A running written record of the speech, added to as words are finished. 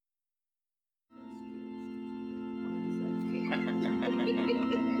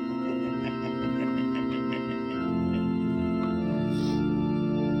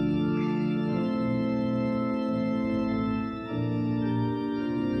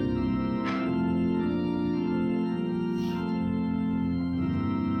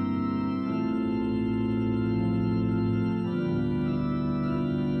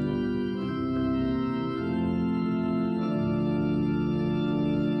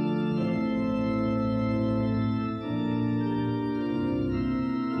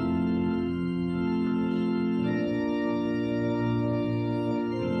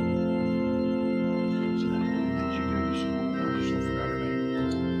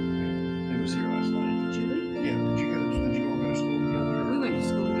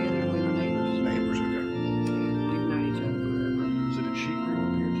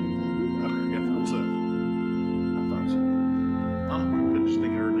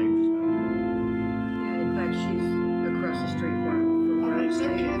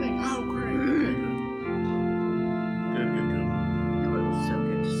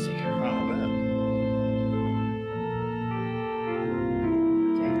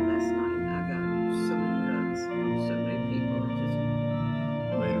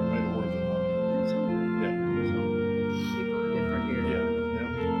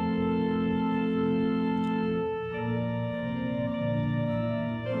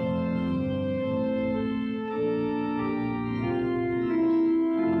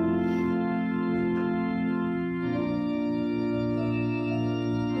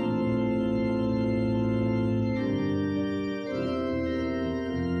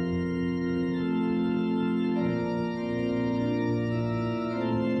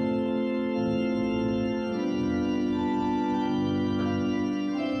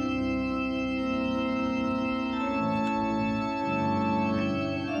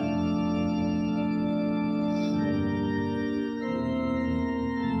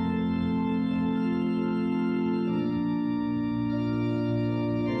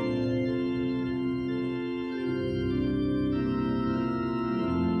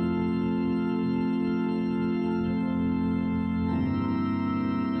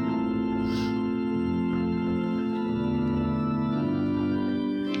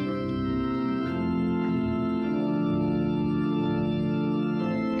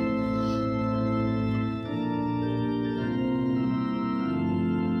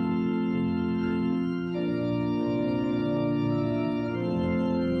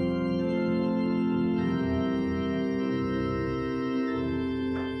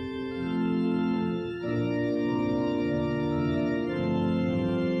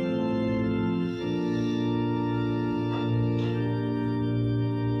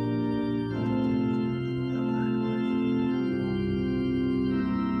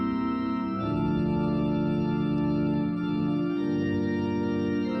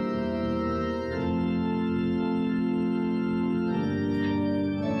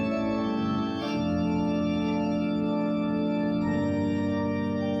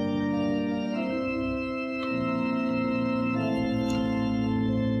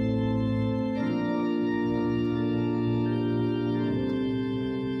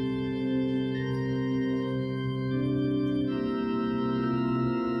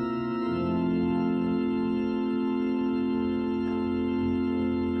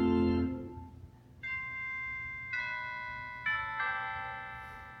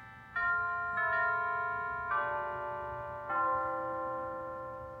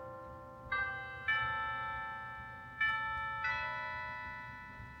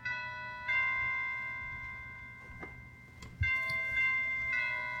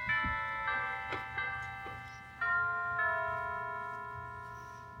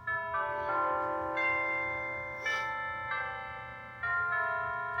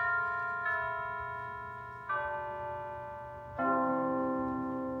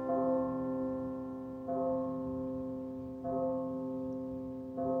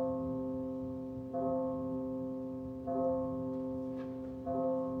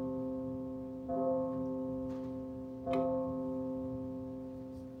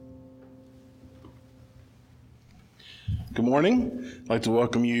Good morning. I'd like to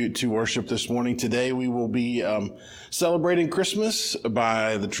welcome you to worship this morning. Today we will be celebrating Christmas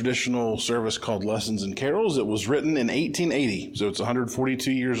by the traditional service called Lessons and Carols. It was written in 1880, so it's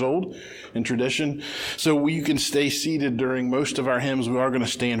 142 years old in tradition. So you can stay seated during most of our hymns. We are going to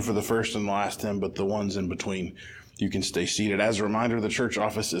stand for the first and last hymn, but the ones in between, you can stay seated. As a reminder, the church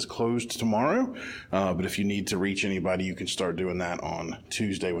office is closed tomorrow, but if you need to reach anybody, you can start doing that on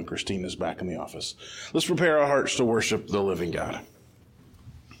Tuesday when Christine is back in the office. Let's prepare our hearts to worship the living God.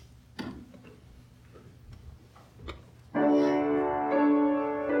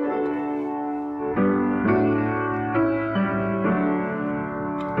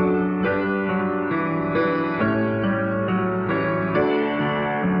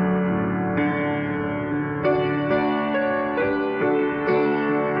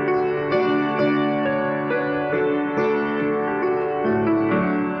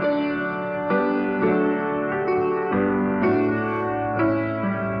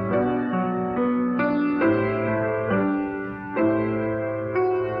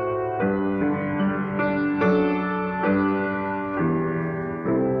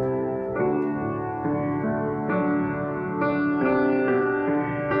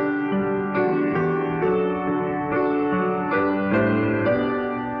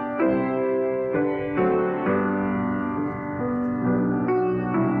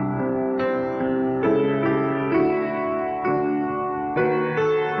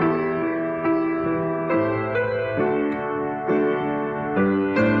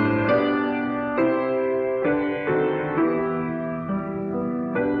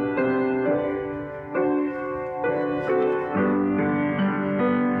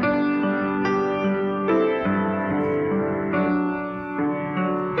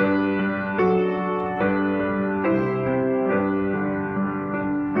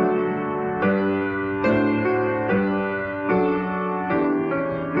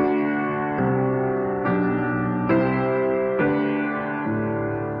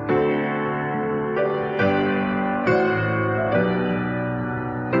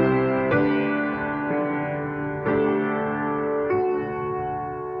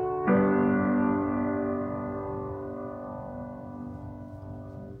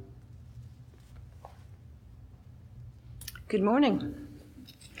 Good morning.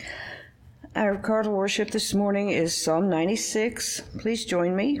 Our call to worship this morning is Psalm 96. Please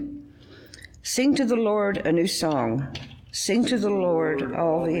join me. Sing to the Lord a new song. Sing to the Lord,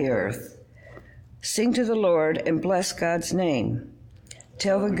 all the earth. Sing to the Lord and bless God's name.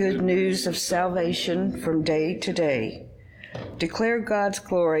 Tell the good news of salvation from day to day. Declare God's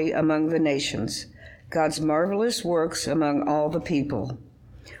glory among the nations, God's marvelous works among all the people.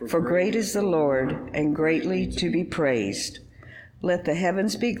 For great is the Lord, and greatly to be praised. Let the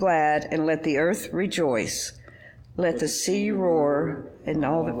heavens be glad, and let the earth rejoice. Let the sea roar, and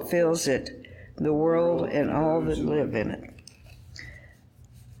all that fills it, the world and all that live in it.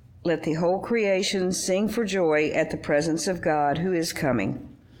 Let the whole creation sing for joy at the presence of God who is coming.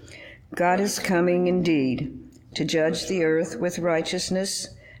 God is coming indeed, to judge the earth with righteousness,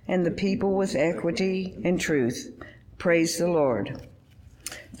 and the people with equity and truth. Praise the Lord.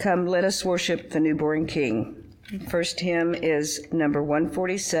 Come, let us worship the newborn King. First hymn is number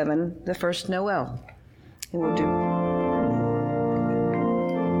 147, the first Noel. And we'll do.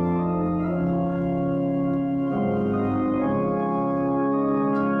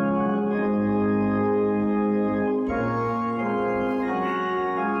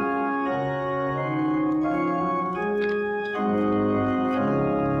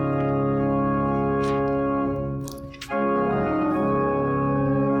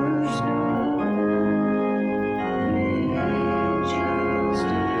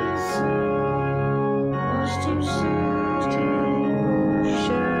 To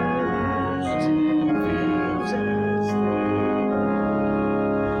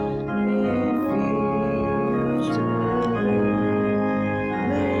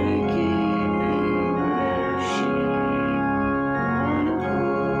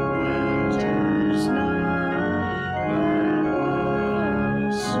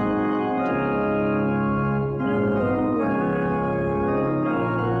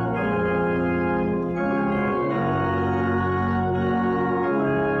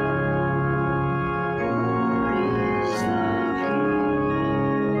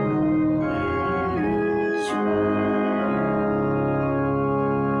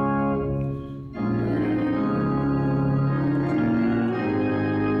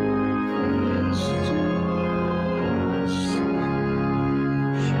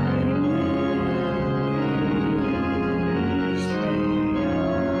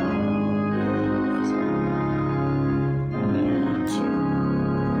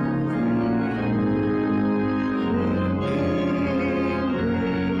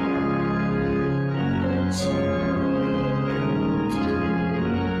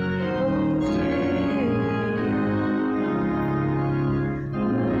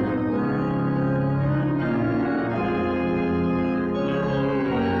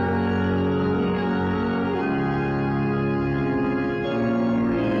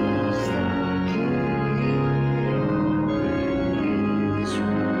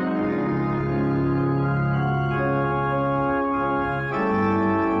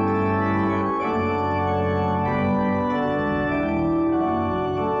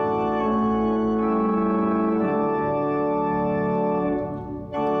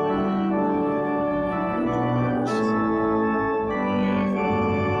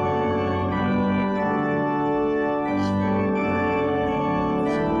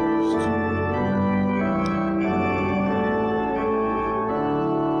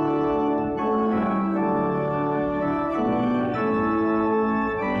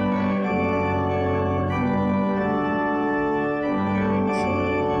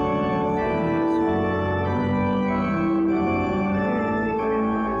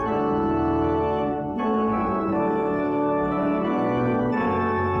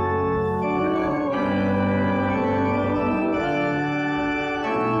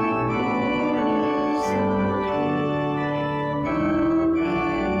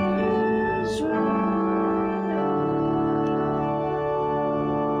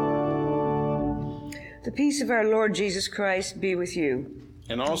The peace of our Lord Jesus Christ be with you.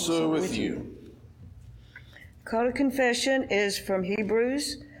 And also with you. Call to confession is from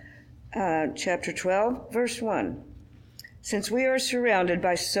Hebrews chapter 12, verse 1. Since we are surrounded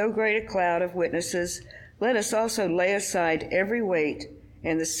by so great a cloud of witnesses, let us also lay aside every weight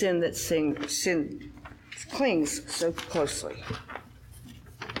and the sin that sin clings so closely.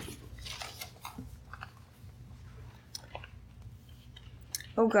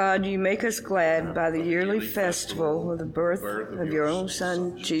 O God, you make us glad by the yearly festival of the birth of your own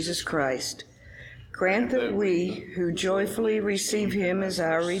Son, Jesus Christ. Grant that we, who joyfully receive him as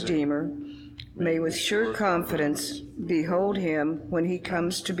our Redeemer, may with sure confidence behold him when he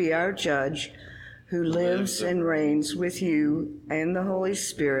comes to be our judge, who lives and reigns with you and the Holy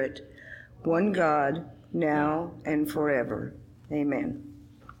Spirit, one God, now and forever. Amen.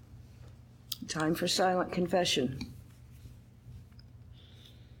 Time for silent confession.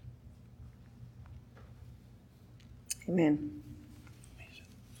 Amen.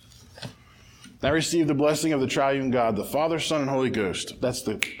 Now receive the blessing of the triune God, the Father, Son, and Holy Ghost.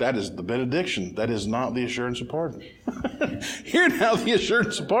 That is the benediction. That is not the assurance of pardon. Hear now the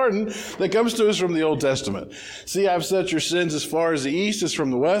assurance of pardon that comes to us from the Old Testament. See, I've set your sins as far as the east is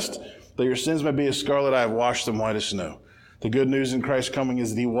from the west, that your sins may be as scarlet. I have washed them white as snow. The good news in Christ's coming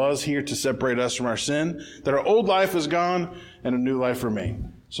is that he was here to separate us from our sin, that our old life is gone and a new life remains.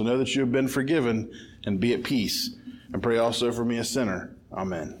 So know that you have been forgiven and be at peace. And pray also for me, a sinner.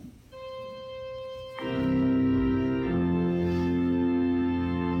 Amen.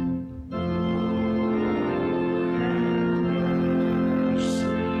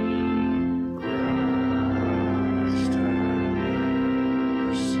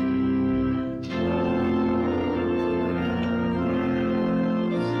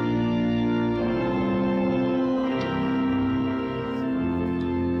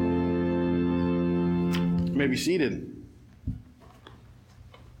 You may be seated.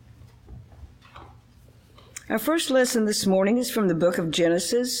 Our first lesson this morning is from the book of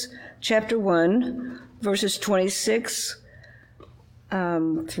Genesis, chapter 1, verses 26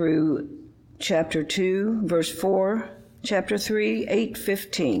 through chapter 2, verse 4, chapter 3,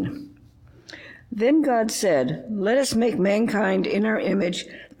 8:15. Then God said, "Let us make mankind in our image,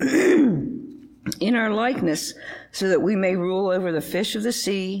 in our likeness, so that we may rule over the fish of the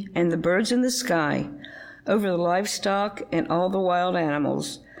sea and the birds in the sky, over the livestock and all the wild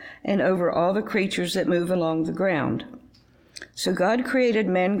animals, and over all the creatures that move along the ground." So God created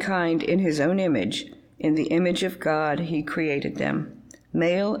mankind in his own image. In the image of God he created them.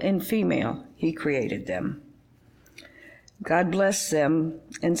 Male and female he created them. God blessed them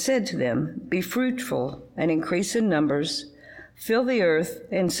and said to them, "Be fruitful and increase in numbers, fill the earth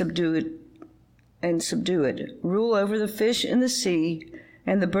and subdue it. Rule over the fish in the sea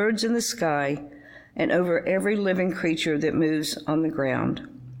and the birds in the sky, and over every living creature that moves on the ground."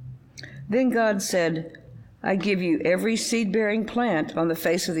 Then God said, "I give you every seed-bearing plant on the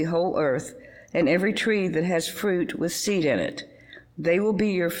face of the whole earth, and every tree that has fruit with seed in it. They will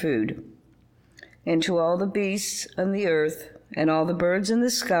be your food. And to all the beasts on the earth, and all the birds in the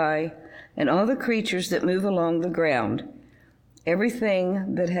sky, and all the creatures that move along the ground,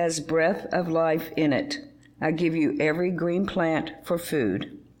 everything that has breath of life in it, I give you every green plant for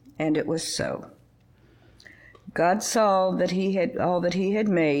food." And it was so. God saw that he had all that he had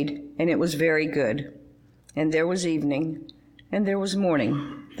made, and it was very good. And there was evening, and there was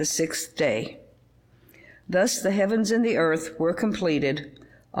morning, the sixth day. Thus the heavens and the earth were completed,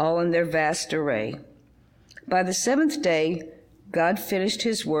 all in their vast array. By the seventh day, God finished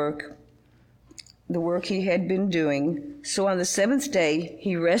his work, the work he had been doing. So on the seventh day,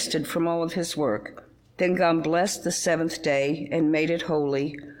 he rested from all of his work. Then God blessed the seventh day and made it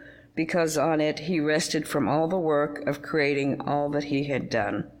holy, because on it he rested from all the work of creating all that he had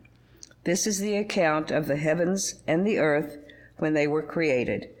done. This is the account of the heavens and the earth when they were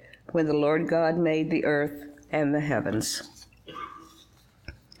created, when the Lord God made the earth and the heavens.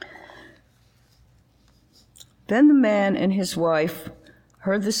 Then the man and his wife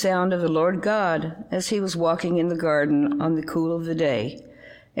heard the sound of the Lord God as he was walking in the garden on the cool of the day,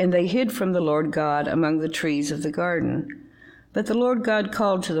 and they hid from the Lord God among the trees of the garden. But the Lord God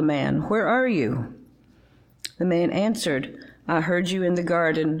called to the man, "Where are you?" The man answered, "I heard you in the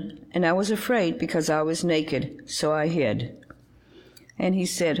garden, and I was afraid because I was naked, so I hid." And he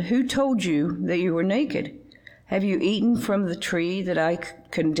said, "Who told you that you were naked? Have you eaten from the tree that I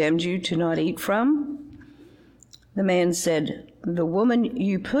condemned you to not eat from?" The man said, "The woman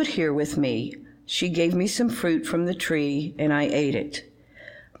you put here with me, she gave me some fruit from the tree, and I ate it."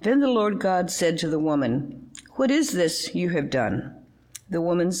 Then the Lord God said to the woman, "What is this you have done?" The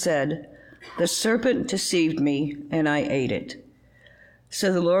woman said, The serpent deceived me, and I ate it.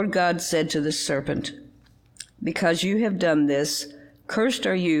 So the Lord God said to the serpent, because you have done this, cursed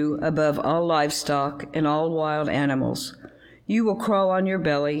are you above all livestock and all wild animals. You will crawl on your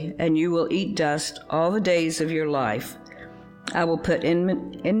belly, and you will eat dust all the days of your life. I will put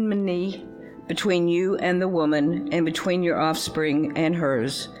enmity between you and the woman, and between your offspring and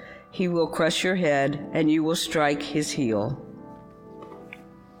hers. He will crush your head, and you will strike his heel.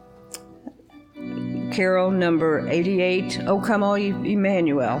 Carol number 88, O Come All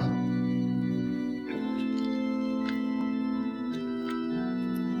Emmanuel.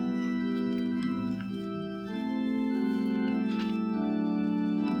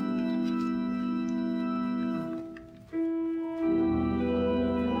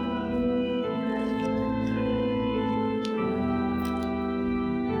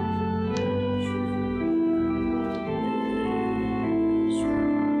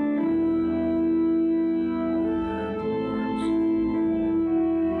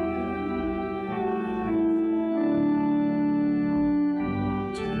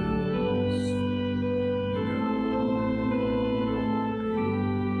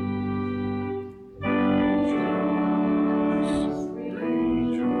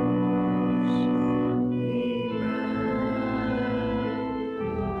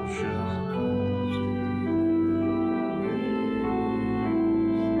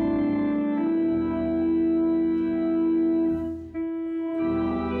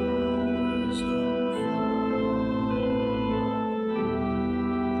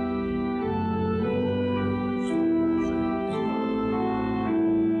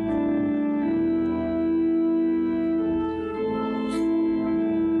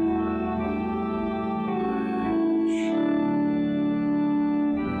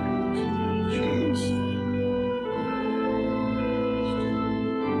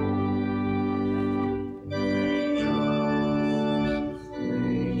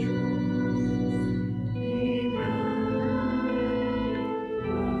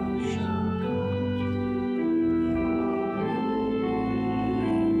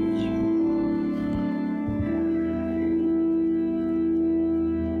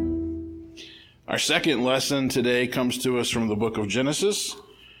 Our second lesson today comes to us from the book of Genesis,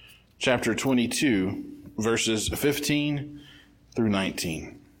 chapter 22, verses 15 through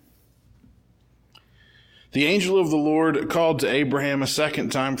 19. The angel of the Lord called to Abraham a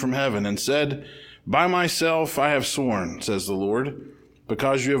second time from heaven and said, By myself I have sworn, says the Lord,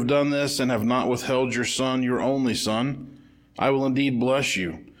 because you have done this and have not withheld your son, your only son, I will indeed bless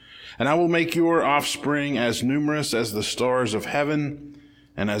you, and I will make your offspring as numerous as the stars of heaven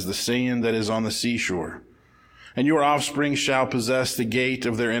and as the sand that is on the seashore. And your offspring shall possess the gate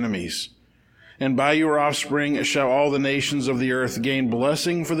of their enemies. And by your offspring shall all the nations of the earth gain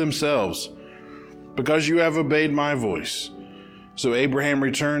blessing for themselves, because you have obeyed my voice. So Abraham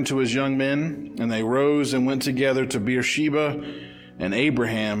returned to his young men, and they rose and went together to Beersheba, and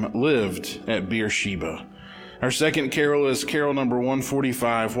Abraham lived at Beersheba. Our second carol is carol number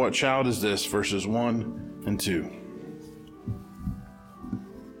 145, What Child Is This? Verses 1 and 2.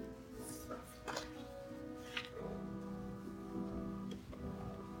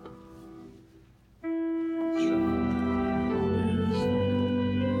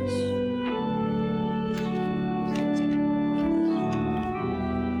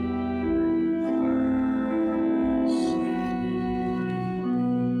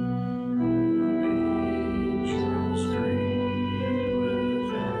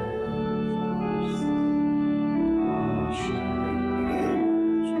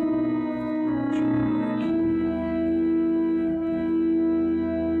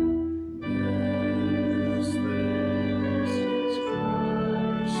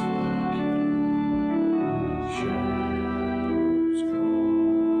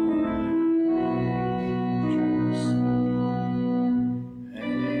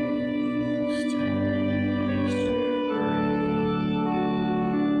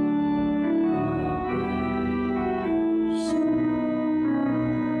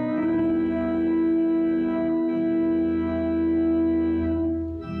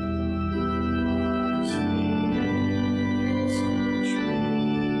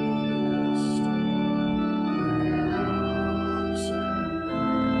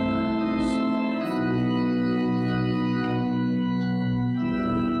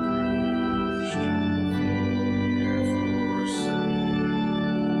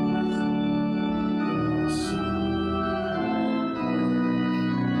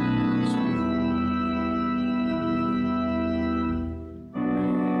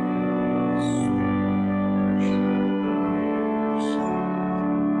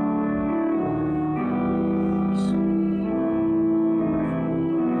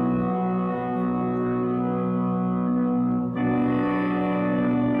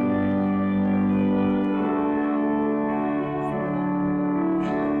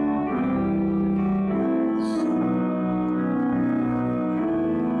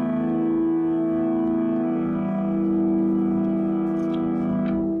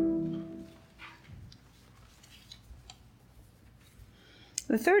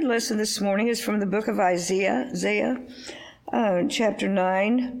 The third lesson this morning is from the book of Isaiah, chapter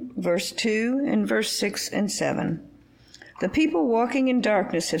 9, verse 2, and verse 6 and 7. The people walking in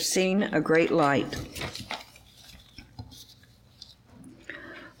darkness have seen a great light.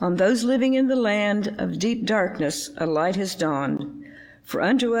 On those living in the land of deep darkness a light has dawned. For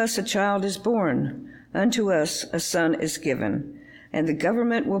unto us a child is born, unto us a son is given, and the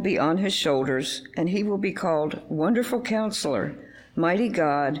government will be on his shoulders, and he will be called Wonderful Counselor, Mighty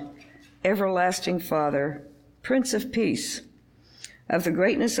God, Everlasting Father, Prince of Peace. Of the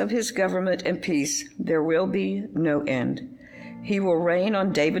greatness of his government and peace there will be no end. He will reign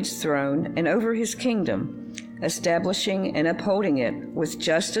on David's throne and over his kingdom, establishing and upholding it with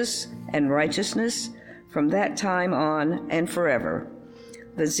justice and righteousness from that time on and forever.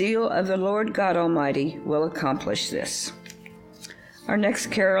 The zeal of the Lord God Almighty will accomplish this. Our next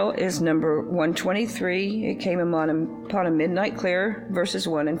carol is number 123. It came upon a midnight clear, verses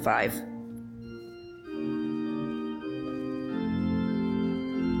 1 and 5.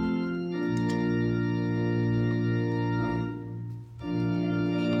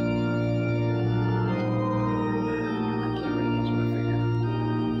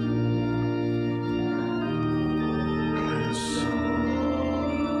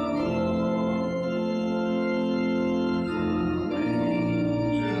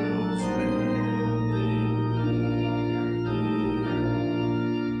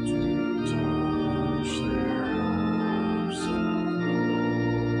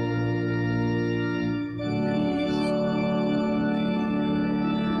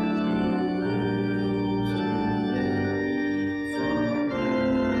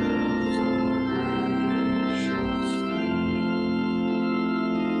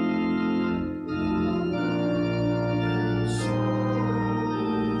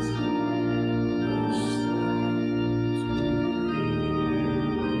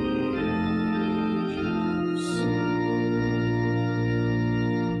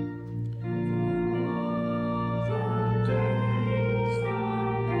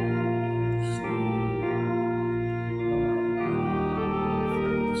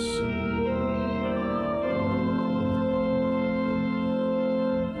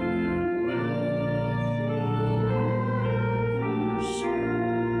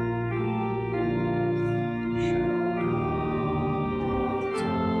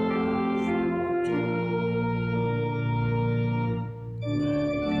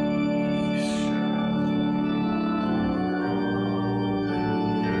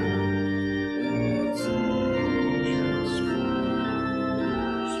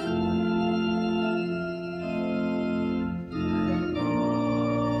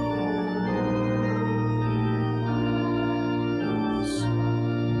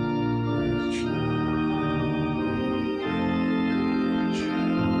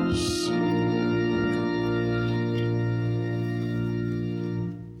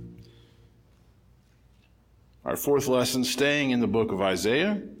 Our fourth lesson, staying in the book of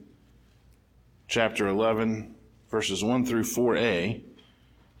Isaiah, chapter 11, verses 1 through 4a,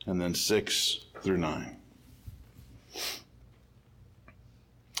 and then 6 through 9.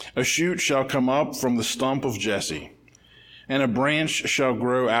 A shoot shall come up from the stump of Jesse, and a branch shall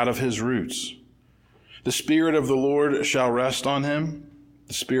grow out of his roots. The Spirit of the Lord shall rest on him,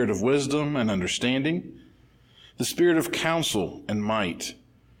 the Spirit of wisdom and understanding, the Spirit of counsel and might,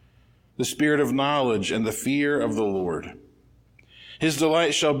 the Spirit of knowledge and the fear of the Lord. His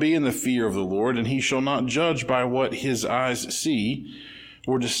delight shall be in the fear of the Lord, and he shall not judge by what his eyes see,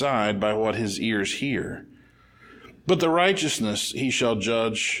 or decide by what his ears hear. But the righteousness he shall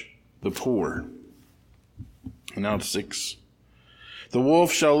judge the poor. And now to 6. The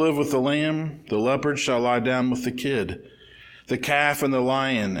wolf shall live with the lamb, the leopard shall lie down with the kid, the calf and the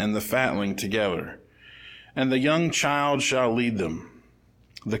lion and the fatling together, and the young child shall lead them.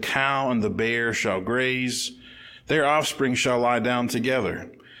 The cow and the bear shall graze, their offspring shall lie down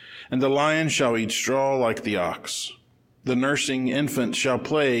together, and the lion shall eat straw like the ox. The nursing infant shall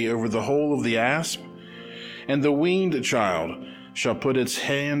play over the hole of the asp, and the weaned child shall put its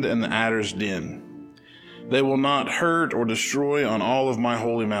hand in the adder's den. They will not hurt or destroy on all of my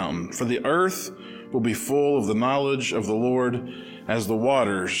holy mountain, for the earth will be full of the knowledge of the Lord as the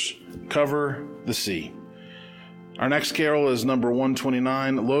waters cover the sea. Our next carol is number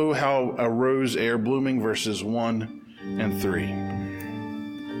 129, Lo, How a Rose Ere Blooming, verses 1 and 3.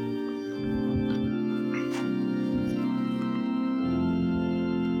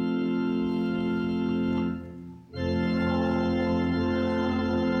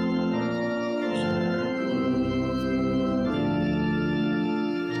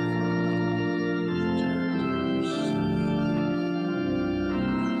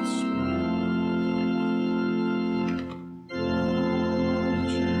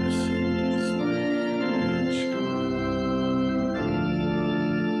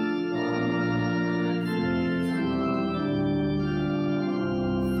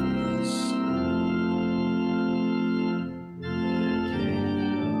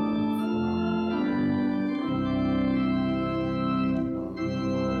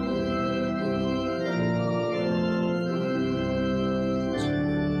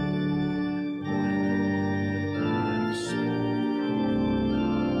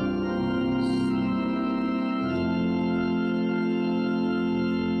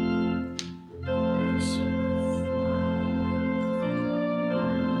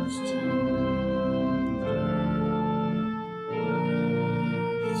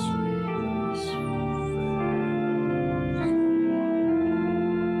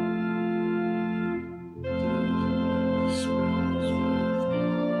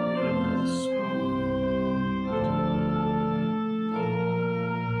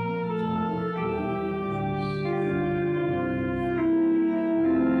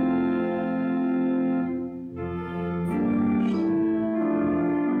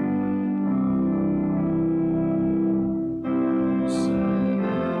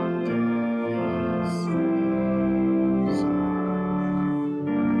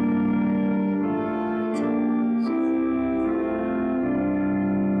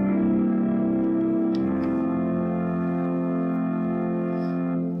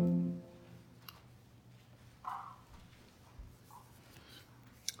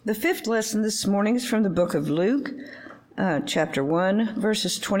 The fifth lesson this morning is from the book of Luke, chapter 1,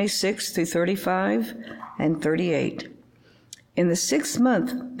 verses 26 through 35 and 38. In the 6th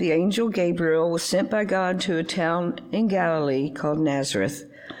month, the angel Gabriel was sent by God to a town in Galilee called Nazareth,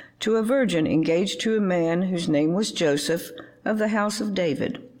 to a virgin engaged to a man whose name was Joseph, of the house of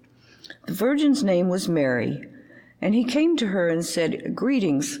David. The virgin's name was Mary, and he came to her and said,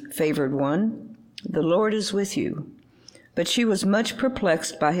 "Greetings, favored one, the Lord is with you." But she was much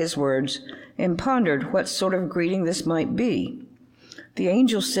perplexed by his words, and pondered what sort of greeting this might be. The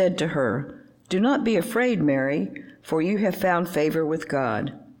angel said to her, "Do not be afraid, Mary, for you have found favor with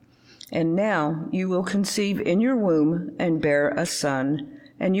God. And now you will conceive in your womb and bear a son,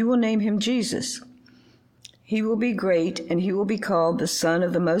 and you will name him Jesus. He will be great, and he will be called the Son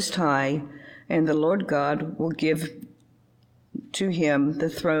of the Most High, and the Lord God will give to him the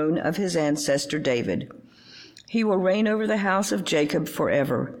throne of his ancestor David. He will reign over the house of Jacob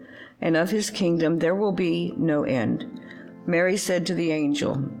forever, and of his kingdom there will be no end." Mary said to the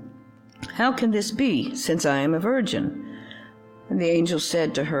angel, "How can this be, since I am a virgin?" And the angel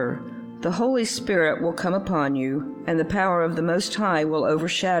said to her, "The Holy Spirit will come upon you, and the power of the Most High will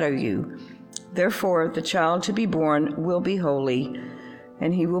overshadow you. Therefore the child to be born will be holy,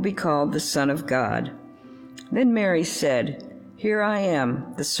 and he will be called the Son of God." Then Mary said, "Here I am,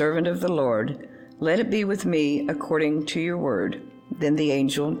 the servant of the Lord. Let it be with me according to your word." Then the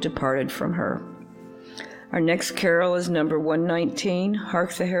angel departed from her. Our next carol is number 119,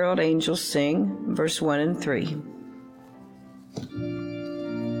 "Hark the Herald Angels Sing," verse 1 and 3.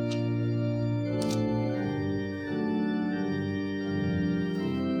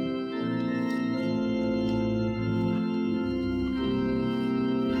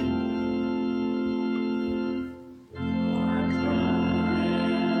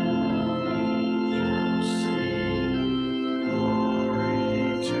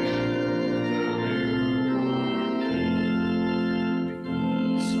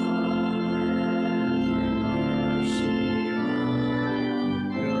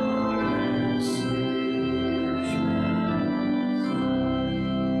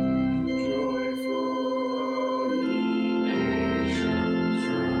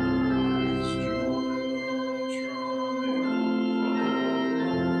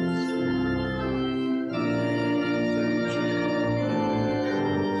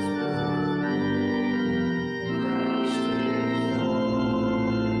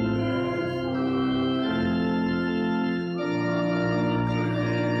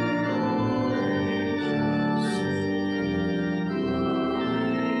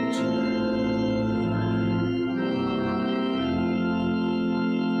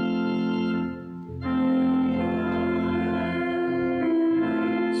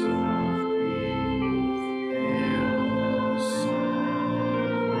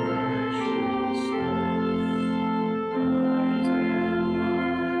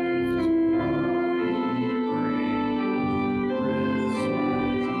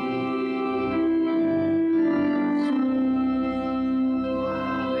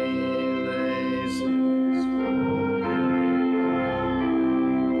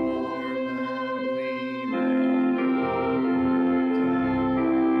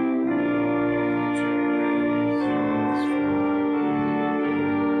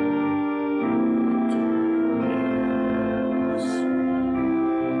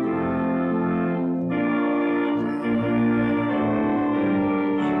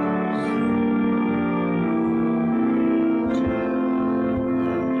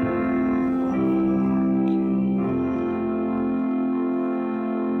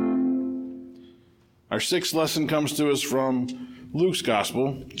 Our sixth lesson comes to us from Luke's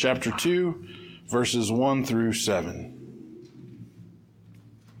Gospel, chapter 2, verses 1 through 7.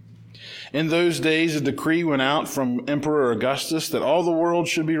 In those days, a decree went out from Emperor Augustus that all the world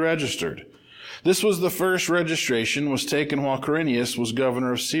should be registered. This was the first registration was taken while Quirinius was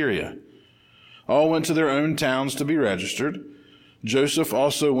governor of Syria. All went to their own towns to be registered. Joseph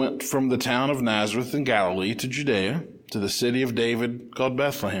also went from the town of Nazareth in Galilee to Judea, to the city of David called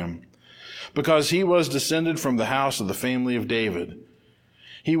Bethlehem, because he was descended from the house of the family of David.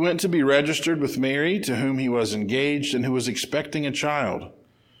 He went to be registered with Mary, to whom he was engaged and who was expecting a child.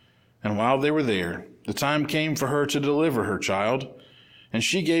 And while they were there, the time came for her to deliver her child, and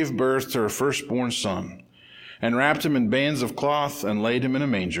she gave birth to her firstborn son, and wrapped him in bands of cloth and laid him in a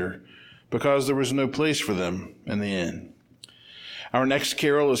manger, because there was no place for them in the inn. Our next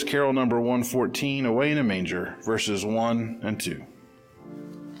carol is carol number 114, Away in a Manger, verses 1 and 2.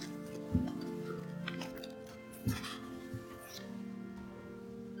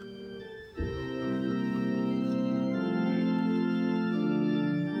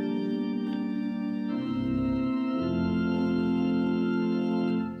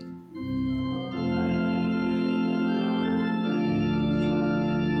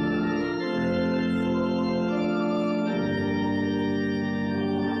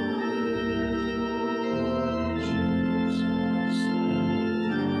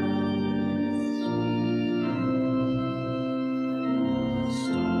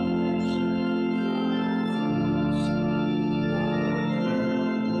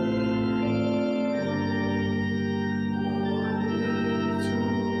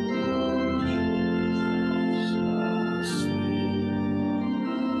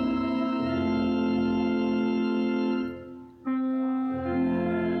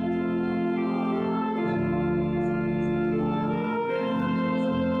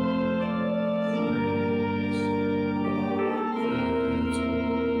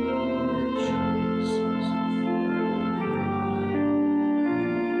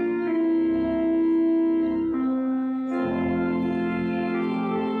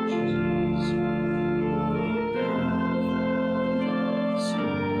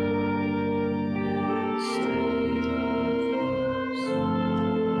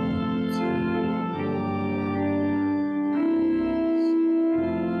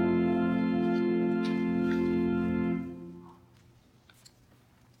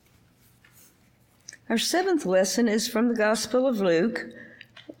 Our seventh lesson is from the Gospel of Luke,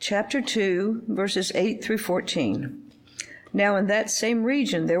 chapter 2, verses 8 through 14. Now in that same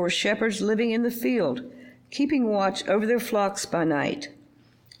region there were shepherds living in the field, keeping watch over their flocks by night.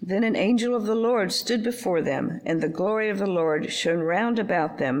 Then an angel of the Lord stood before them, and the glory of the Lord shone round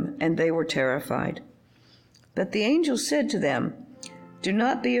about them, and they were terrified. But the angel said to them, "Do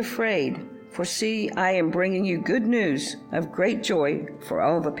not be afraid, for see, I am bringing you good news of great joy for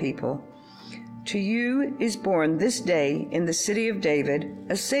all the people. To you is born this day in the city of David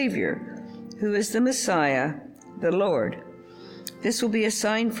a Savior, who is the Messiah, the Lord. This will be a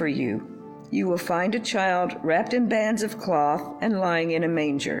sign for you. You will find a child wrapped in bands of cloth and lying in a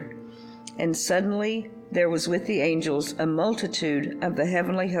manger." And suddenly there was with the angels a multitude of the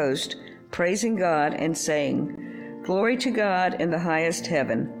heavenly host, praising God and saying, "Glory to God in the highest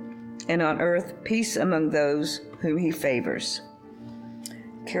heaven, and on earth peace among those whom he favors."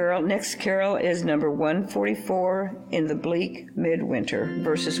 Next carol is number 144 in the bleak midwinter,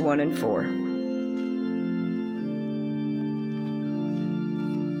 verses 1 and 4.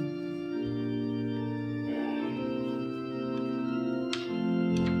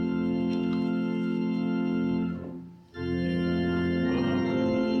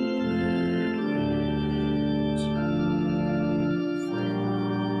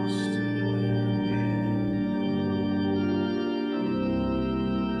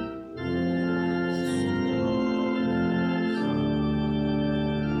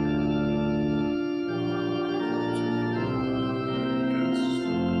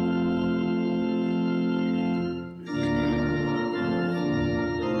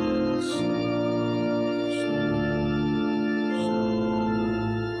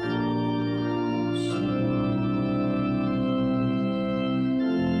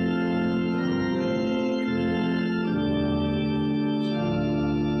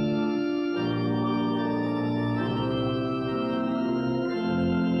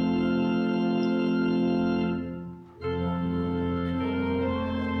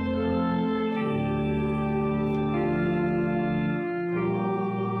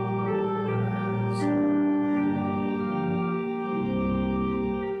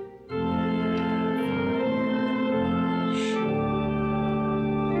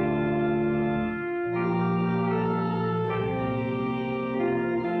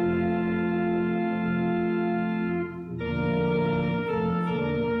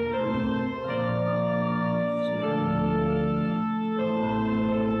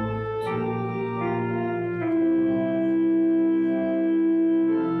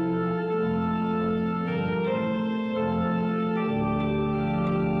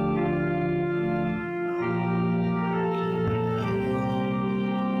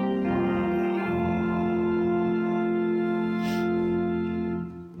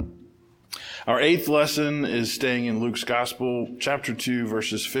 Our eighth lesson is staying in Luke's Gospel, chapter 2,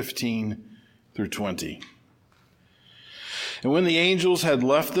 verses 15 through 20. And when the angels had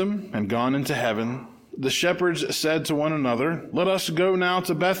left them and gone into heaven, the shepherds said to one another, "Let us go now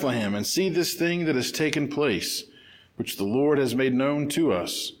to Bethlehem and see this thing that has taken place, which the Lord has made known to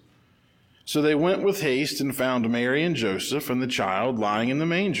us." So they went with haste and found Mary and Joseph and the child lying in the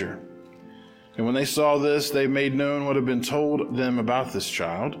manger. And when they saw this, they made known what had been told them about this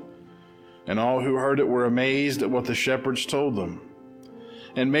child. And all who heard it were amazed at what the shepherds told them.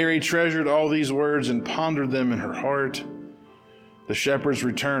 And Mary treasured all these words and pondered them in her heart. The shepherds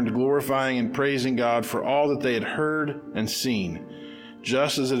returned, glorifying and praising God for all that they had heard and seen,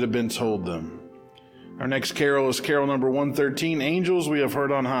 just as it had been told them. Our next carol is carol number 113, Angels We Have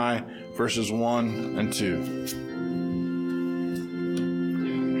Heard on High, verses 1 and 2.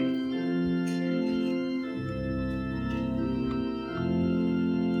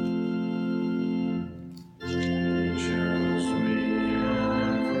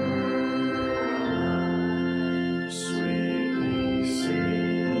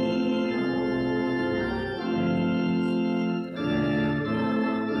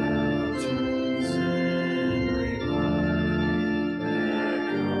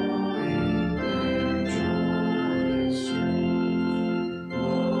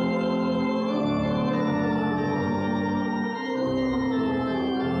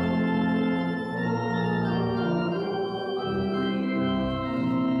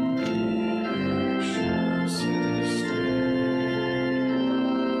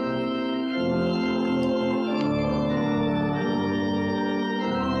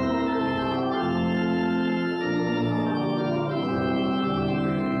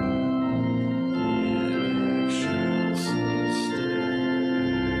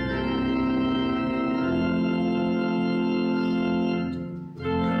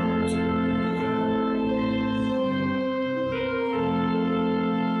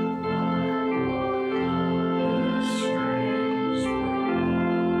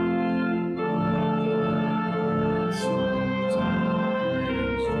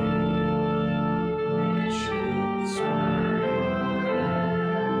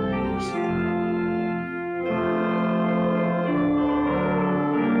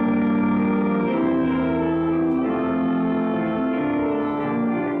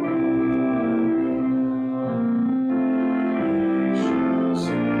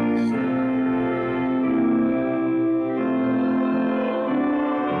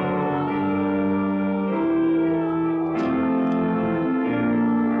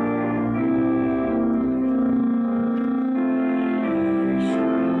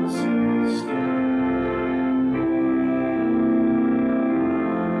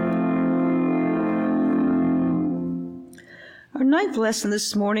 ninth lesson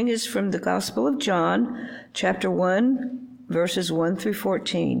this morning is from the Gospel of John, chapter 1, verses 1 through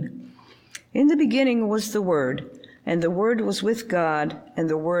 14. In the beginning was the Word, and the Word was with God, and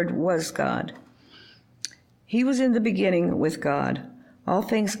the Word was God. He was in the beginning with God. All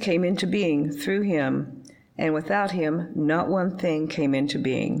things came into being through him, and without him not one thing came into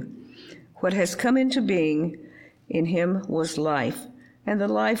being. What has come into being in him was life, and the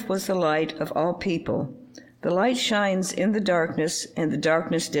life was the light of all people. The light shines in the darkness, and the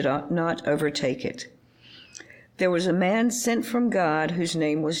darkness did not overtake it. There was a man sent from God whose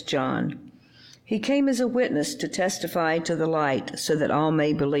name was John. He came as a witness to testify to the light, so that all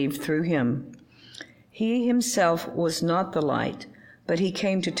may believe through him. He himself was not the light, but he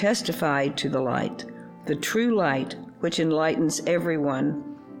came to testify to the light. The true light, which enlightens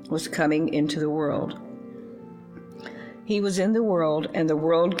everyone, was coming into the world. He was in the world, and the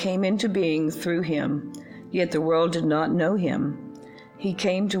world came into being through him, yet the world did not know him. He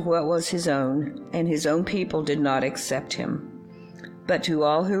came to what was his own, and his own people did not accept him. But to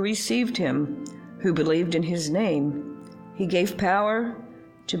all who received him, who believed in his name, he gave power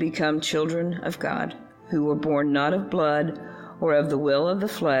to become children of God, who were born not of blood, or of the will of the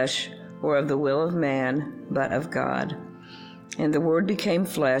flesh, or of the will of man, but of God. And the Word became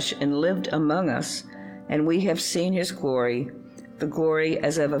flesh and lived among us, and we have seen his glory, the glory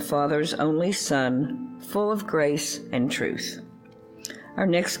as of a Father's only Son, full of grace and truth. Our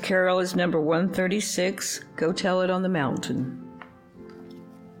next carol is number 136, Go Tell It on the Mountain.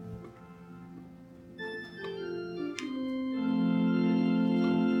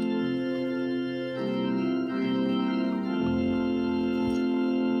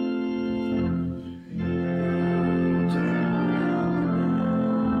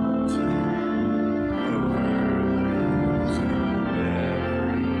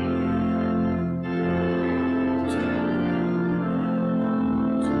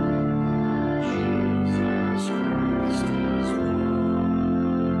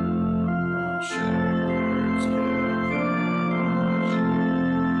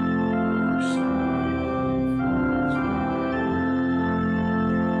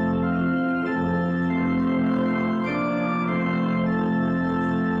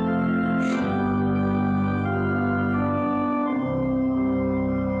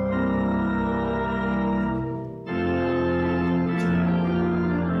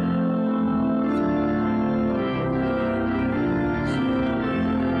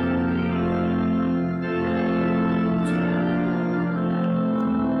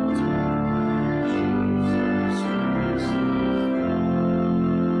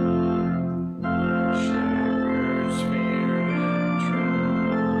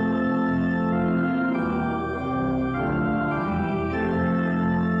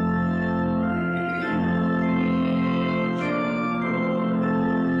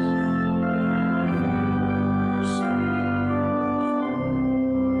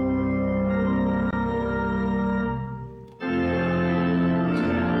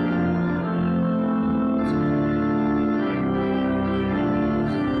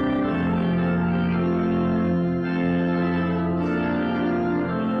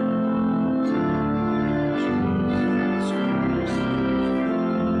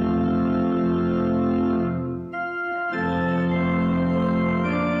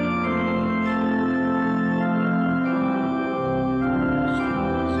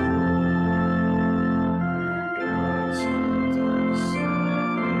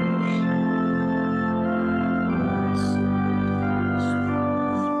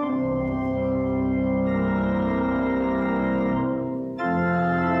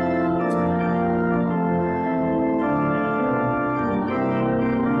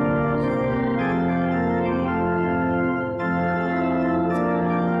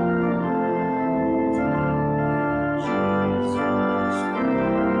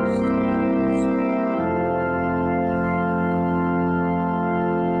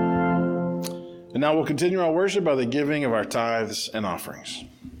 And now we'll continue our worship by the giving of our tithes and offerings.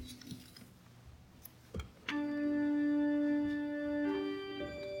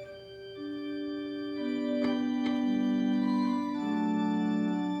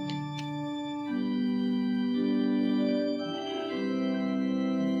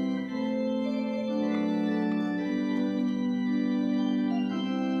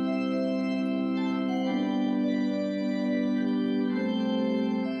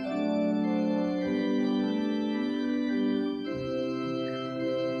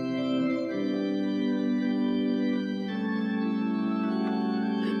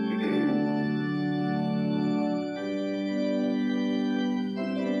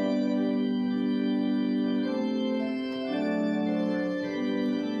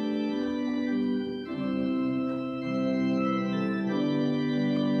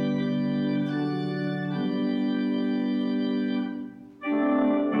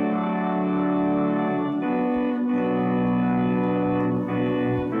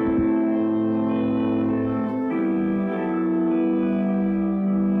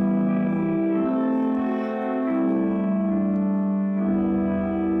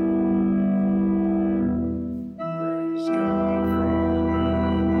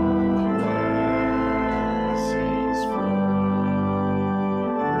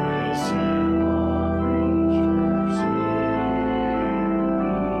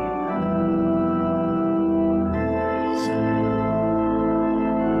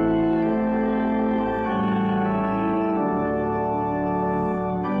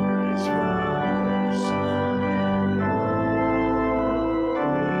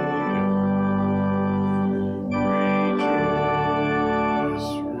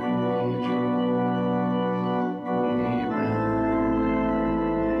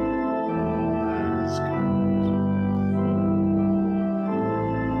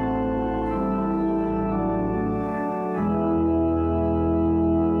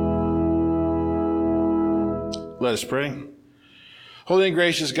 Let us pray. Holy and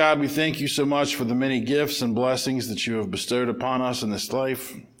gracious God, we thank you so much for the many gifts and blessings that you have bestowed upon us in this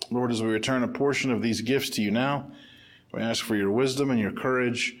life. Lord, as we return a portion of these gifts to you now, we ask for your wisdom and your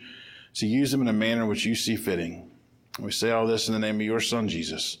courage to use them in a manner which you see fitting. We say all this in the name of your Son,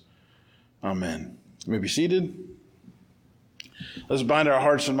 Jesus. Amen. You may be seated. Let's bind our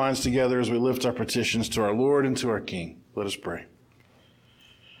hearts and minds together as we lift our petitions to our Lord and to our King. Let us pray.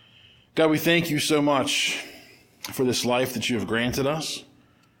 God, we thank you so much for this life that you have granted us.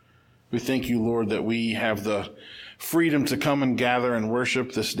 We thank you, Lord, that we have the freedom to come and gather and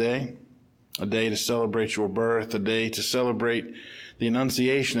worship this day, a day to celebrate your birth, a day to celebrate the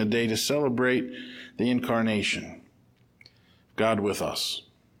Annunciation, a day to celebrate the Incarnation. God with us.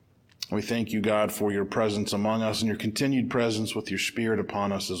 We thank you, God, for your presence among us and your continued presence with your Spirit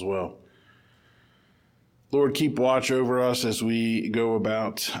upon us as well. Lord, keep watch over us as we go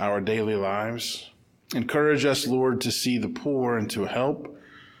about our daily lives. Encourage us, Lord, to see the poor and to help,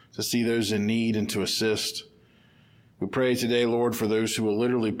 to see those in need and to assist. We pray today, Lord, for those who will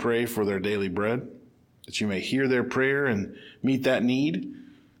literally pray for their daily bread, that you may hear their prayer and meet that need,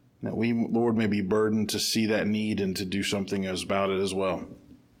 that we, Lord, may be burdened to see that need and to do something about it as well.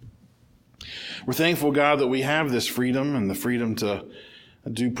 We're thankful, God, that we have this freedom and the freedom to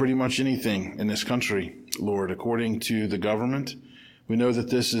do pretty much anything in this country, Lord, according to the government. We know that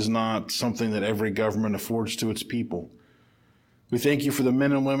this is not something that every government affords to its people. We thank you for the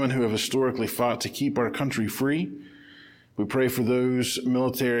men and women who have historically fought to keep our country free. We pray for those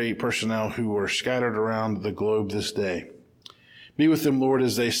military personnel who are scattered around the globe this day. Be with them, Lord,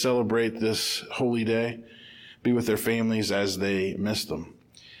 as they celebrate this holy day. Be with their families as they miss them.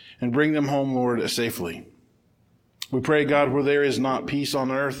 And bring them home, Lord, safely. We pray, God, where there is not peace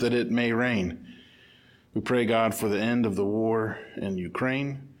on earth, that it may reign. We pray, God, for the end of the war in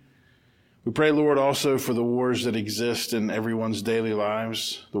Ukraine. We pray, Lord, also for the wars that exist in everyone's daily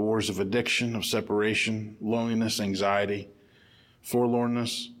lives, the wars of addiction, of separation, loneliness, anxiety,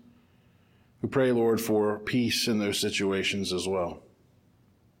 forlornness. We pray, Lord, for peace in those situations as well.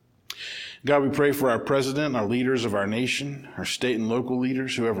 God, we pray for our president, our leaders of our nation, our state and local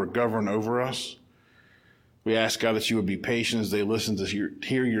leaders, whoever govern over us. We ask, God, that you would be patient as they listen to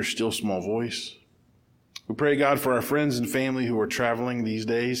hear your still small voice. We pray, God, for our friends and family who are traveling these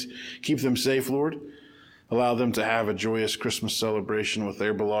days. Keep them safe, Lord. Allow them to have a joyous Christmas celebration with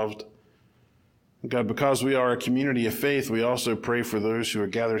their beloved. God, because we are a community of faith, we also pray for those who are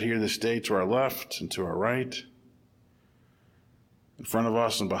gathered here this day to our left and to our right, in front of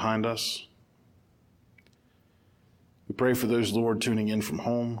us and behind us. We pray for those, Lord, tuning in from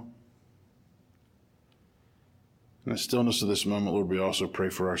home. In the stillness of this moment, Lord, we also pray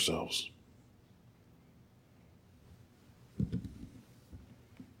for ourselves.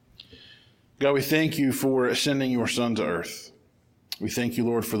 God, we thank you for sending your Son to earth. We thank you,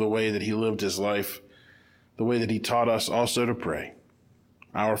 Lord, for the way that he lived his life, the way that he taught us also to pray.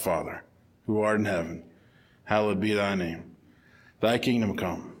 Our Father, who art in heaven, hallowed be thy name. Thy kingdom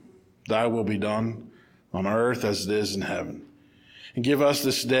come, thy will be done on earth as it is in heaven. And give us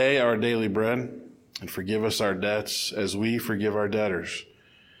this day our daily bread, and forgive us our debts as we forgive our debtors.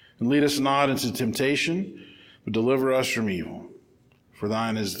 And lead us not into temptation, but deliver us from evil. For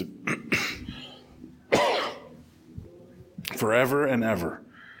thine is the forever and ever.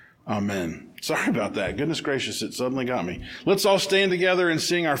 Amen. Sorry about that. Goodness gracious, it suddenly got me. Let's all stand together and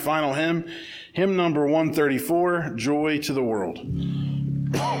sing our final hymn. Hymn number 134, Joy to the World.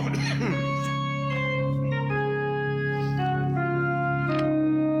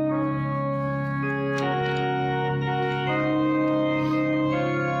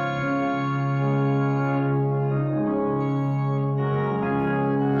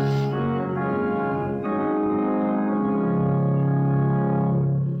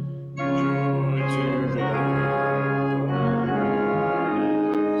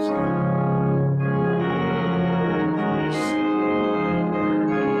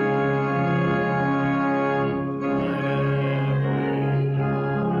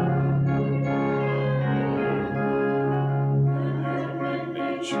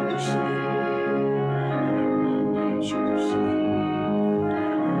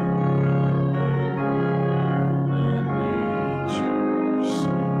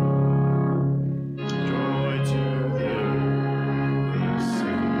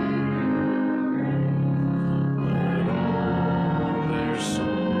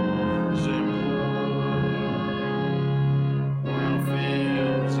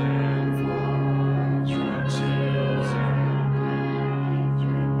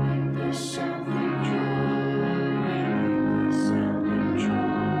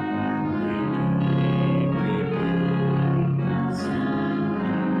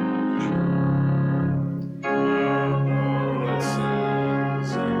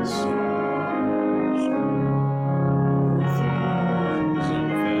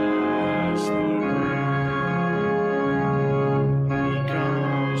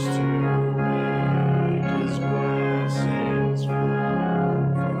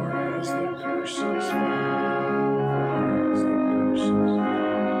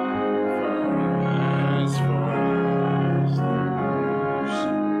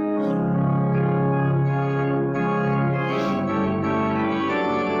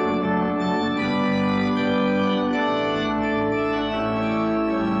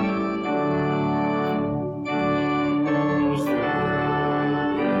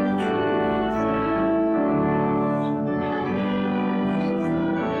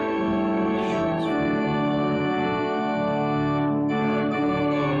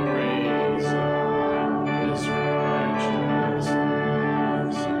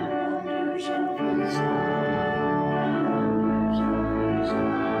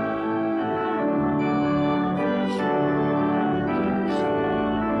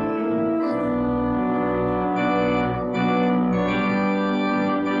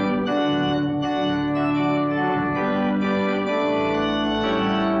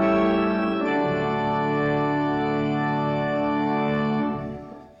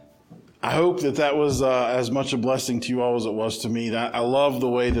 hope that was as much a blessing to you all as it was to me. I love the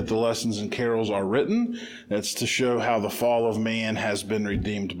way that the lessons and carols are written. That's to show how the fall of man has been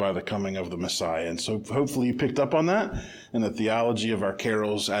redeemed by the coming of the Messiah. And so hopefully you picked up on that, and the theology of our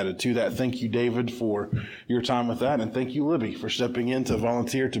carols added to that. Thank you, David, for your time with that. And thank you, Libby, for stepping in to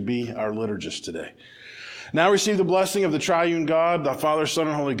volunteer to be our liturgist today. Now receive the blessing of the triune God, the Father, Son,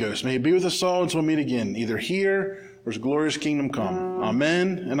 and Holy Ghost. May it be with us all until we meet again, either here or His glorious kingdom come.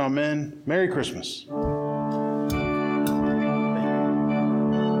 Amen and amen. Merry Christmas.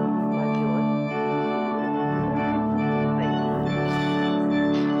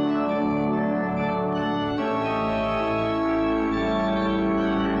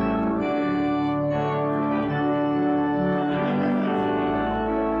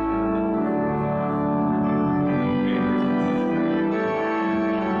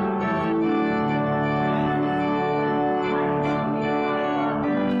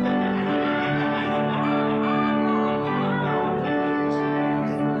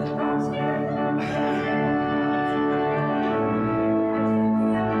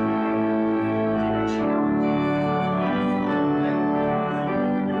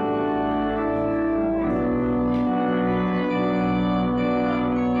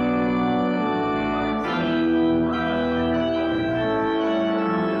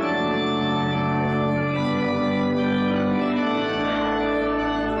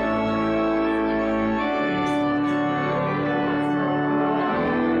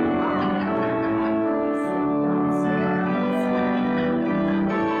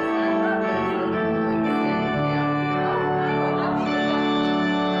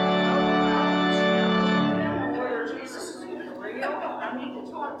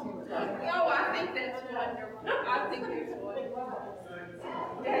 No, I think that's wonderful. I think it's wonderful.